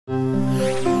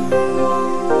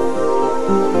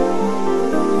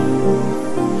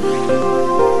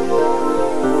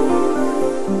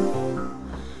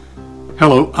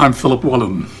Hello, I'm Philip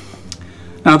Wollen.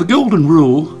 Now, the golden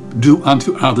rule, do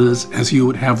unto others as you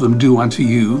would have them do unto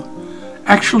you,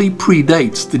 actually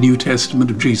predates the New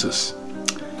Testament of Jesus.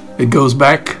 It goes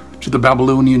back to the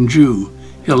Babylonian Jew,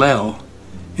 Hillel,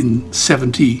 in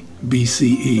 70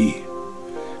 BCE,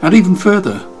 and even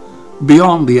further,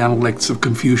 beyond the Analects of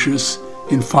Confucius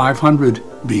in 500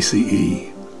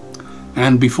 BCE,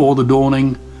 and before the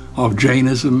dawning of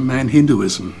Jainism and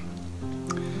Hinduism.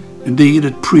 Indeed,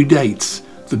 it predates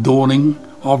the dawning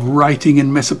of writing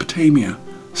in Mesopotamia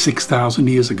 6,000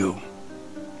 years ago.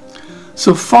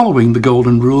 So following the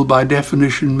golden rule by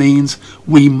definition means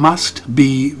we must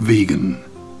be vegan.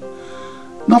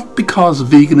 Not because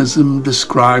veganism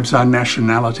describes our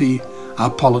nationality, our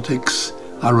politics,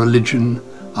 our religion,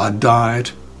 our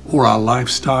diet, or our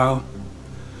lifestyle,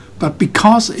 but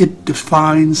because it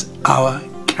defines our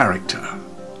character.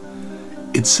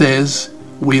 It says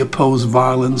we oppose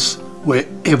violence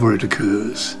wherever it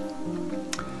occurs.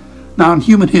 Now, in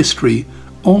human history,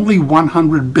 only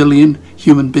 100 billion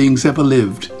human beings ever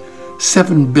lived.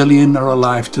 7 billion are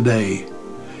alive today.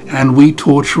 And we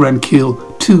torture and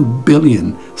kill 2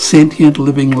 billion sentient,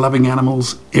 living, loving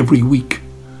animals every week.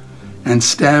 And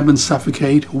stab and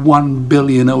suffocate 1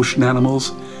 billion ocean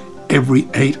animals every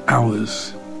 8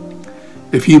 hours.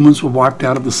 If humans were wiped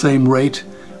out at the same rate,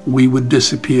 we would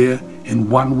disappear in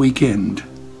one weekend.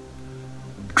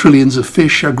 Trillions of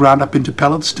fish are ground up into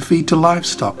pellets to feed to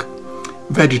livestock.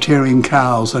 Vegetarian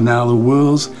cows are now the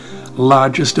world's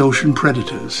largest ocean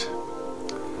predators.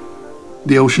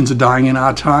 The oceans are dying in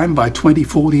our time. By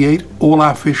 2048, all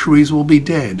our fisheries will be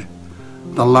dead,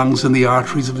 the lungs and the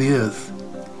arteries of the earth.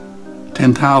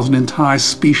 10,000 entire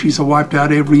species are wiped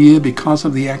out every year because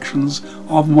of the actions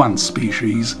of one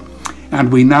species,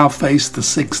 and we now face the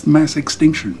 6th mass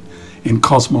extinction in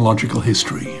cosmological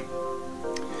history.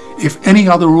 If any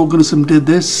other organism did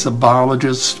this, a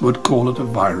biologist would call it a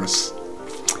virus.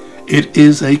 It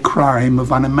is a crime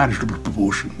of unimaginable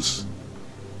proportions.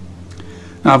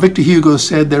 Now, Victor Hugo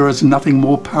said there is nothing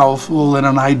more powerful than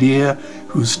an idea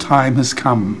whose time has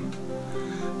come.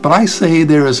 But I say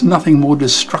there is nothing more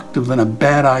destructive than a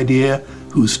bad idea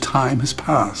whose time has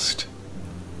passed.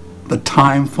 The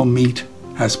time for meat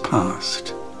has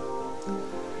passed.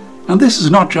 And this is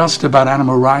not just about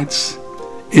animal rights.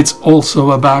 It's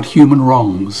also about human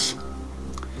wrongs.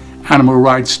 Animal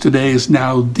rights today is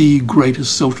now the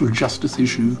greatest social justice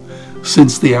issue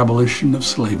since the abolition of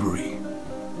slavery.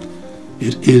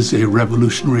 It is a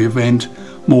revolutionary event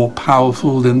more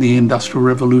powerful than the Industrial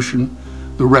Revolution,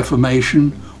 the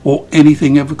Reformation, or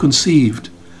anything ever conceived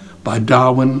by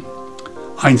Darwin,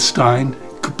 Einstein,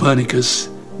 Copernicus,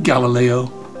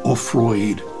 Galileo, or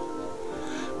Freud.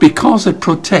 Because it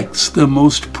protects the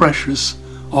most precious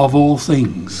of all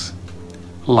things,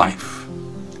 life.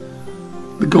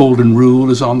 The golden rule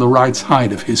is on the right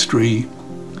side of history,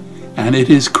 and it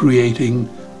is creating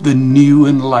the new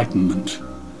enlightenment,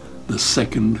 the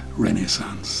second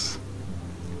Renaissance.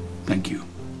 Thank you.